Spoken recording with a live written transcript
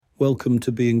Welcome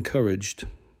to Be Encouraged.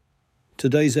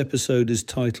 Today's episode is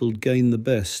titled Gain the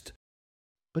Best.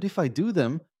 But if I do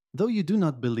them, though you do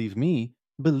not believe me,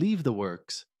 believe the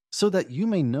works, so that you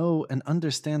may know and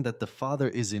understand that the Father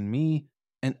is in me,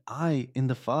 and I in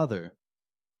the Father.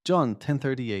 John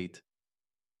 10:38.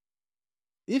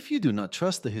 If you do not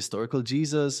trust the historical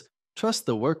Jesus, trust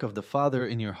the work of the Father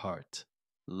in your heart.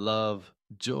 Love,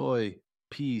 joy,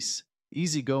 peace,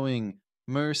 easygoing,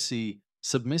 mercy,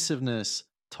 submissiveness,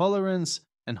 tolerance,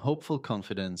 and hopeful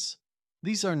confidence.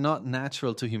 These are not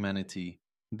natural to humanity.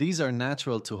 These are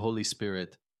natural to Holy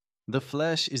Spirit. The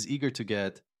flesh is eager to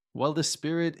get, while the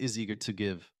Spirit is eager to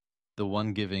give. The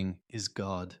one giving is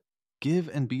God. Give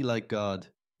and be like God.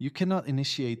 You cannot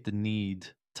initiate the need,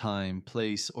 time,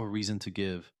 place, or reason to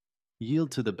give.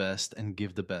 Yield to the best and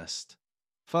give the best.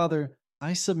 Father,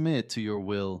 I submit to your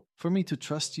will for me to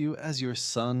trust you as your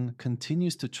Son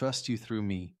continues to trust you through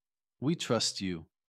me. We trust you.